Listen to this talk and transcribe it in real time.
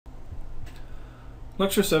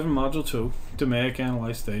Lecture 7, Module 2, DMAIC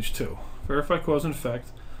Analyze Stage 2. Verify cause and effect,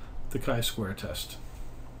 the chi-square test.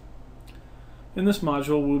 In this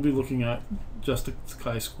module, we'll be looking at just the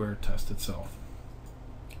chi-square test itself.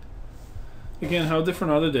 Again, how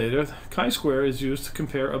different are the data? Chi-square is used to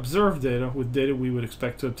compare observed data with data we would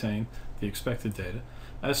expect to obtain, the expected data,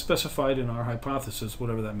 as specified in our hypothesis,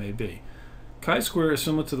 whatever that may be. Chi-square is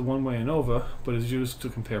similar to the one-way ANOVA, but is used to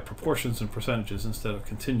compare proportions and percentages instead of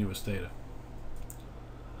continuous data.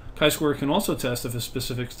 Chi-square can also test if a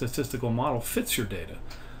specific statistical model fits your data.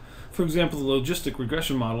 For example, the logistic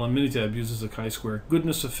regression model in Minitab uses a chi-square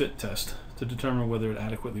goodness of fit test to determine whether it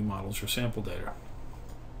adequately models your sample data.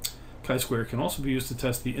 Chi-square can also be used to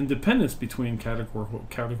test the independence between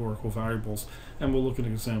categorical variables, and we'll look at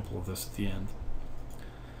an example of this at the end.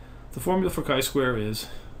 The formula for chi-square is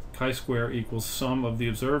chi-square equals sum of the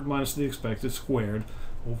observed minus the expected squared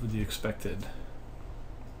over the expected.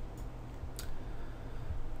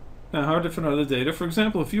 Now, how different are the data? For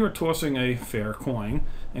example, if you are tossing a fair coin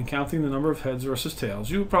and counting the number of heads versus tails,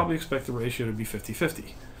 you would probably expect the ratio to be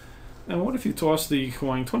 50-50. And what if you toss the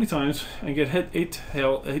coin 20 times and get 8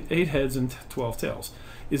 heads and 12 tails?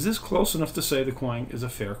 Is this close enough to say the coin is a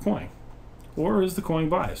fair coin? Or is the coin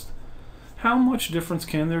biased? How much difference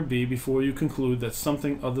can there be before you conclude that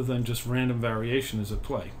something other than just random variation is at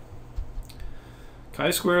play?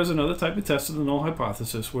 Chi-square is another type of test of the null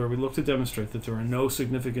hypothesis where we look to demonstrate that there are no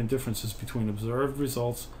significant differences between observed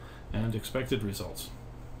results and expected results.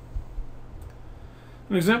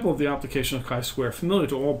 An example of the application of chi-square familiar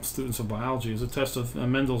to all students of biology is a test of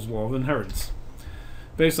Mendel's law of inheritance.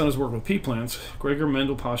 Based on his work with pea plants, Gregor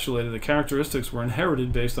Mendel postulated that characteristics were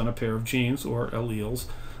inherited based on a pair of genes, or alleles,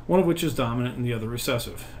 one of which is dominant and the other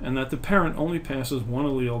recessive, and that the parent only passes one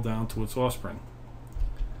allele down to its offspring.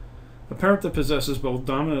 A parent that possesses both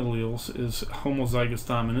dominant alleles is homozygous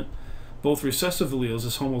dominant, both recessive alleles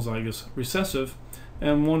is homozygous recessive,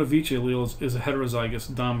 and one of each allele is a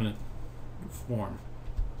heterozygous dominant form.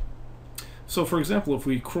 So, for example, if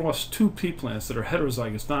we cross two pea plants that are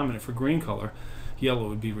heterozygous dominant for green color, yellow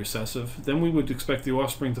would be recessive, then we would expect the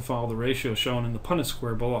offspring to follow the ratio shown in the Punnett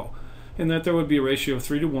square below, in that there would be a ratio of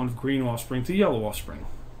 3:1 of green offspring to yellow offspring.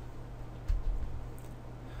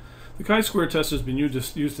 The chi-square test has been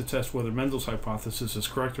used to test whether Mendel's hypothesis is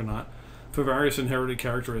correct or not for various inherited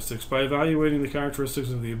characteristics by evaluating the characteristics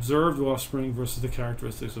of the observed offspring versus the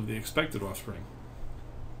characteristics of the expected offspring.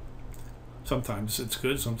 Sometimes it's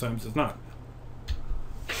good, sometimes it's not.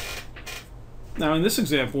 Now, in this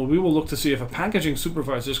example, we will look to see if a packaging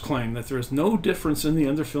supervisor's claim that there is no difference in the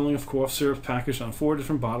underfilling of cough syrup packaged on 4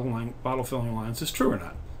 different bottle filling lines is true or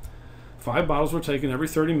not. 5 bottles were taken every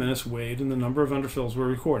 30 minutes, weighed, and the number of underfills were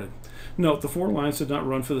recorded. Note, the 4 lines did not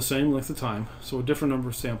run for the same length of time, so a different number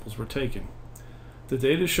of samples were taken. The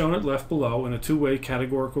data is shown at left below in a two-way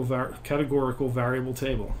categorical variable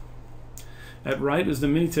table. At right is the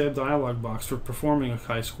Minitab dialog box for performing a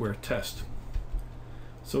chi-square test.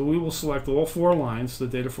 So we will select all 4 lines, the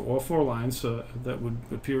data for all 4 lines that would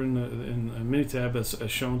appear in Minitab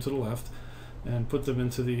as shown to the left, and put them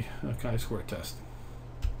into the chi-square test.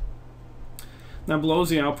 Now below is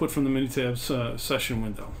the output from the Minitab's session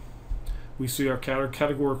window. We see our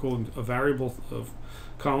categorical variable of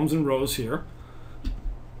columns and rows here.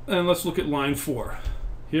 And let's look at line 4.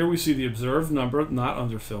 Here we see the observed number not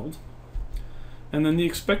underfilled, and then the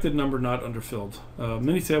expected number not underfilled.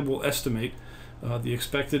 Minitab will estimate the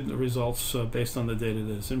expected results based on the data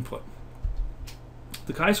that is input.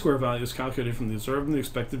 The chi-square value is calculated from the observed and the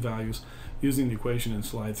expected values using the equation in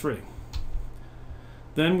slide 3.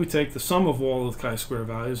 Then we take the sum of all of the chi-square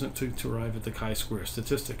values to arrive at the chi-square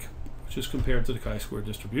statistic, which is compared to the chi-square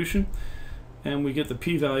distribution, and we get the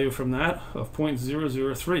p-value from that of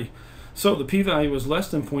 0.003. So the p-value is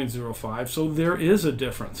less than 0.05, so there is a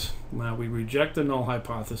difference. Now we reject the null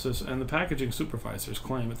hypothesis and the packaging supervisor's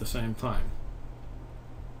claim at the same time.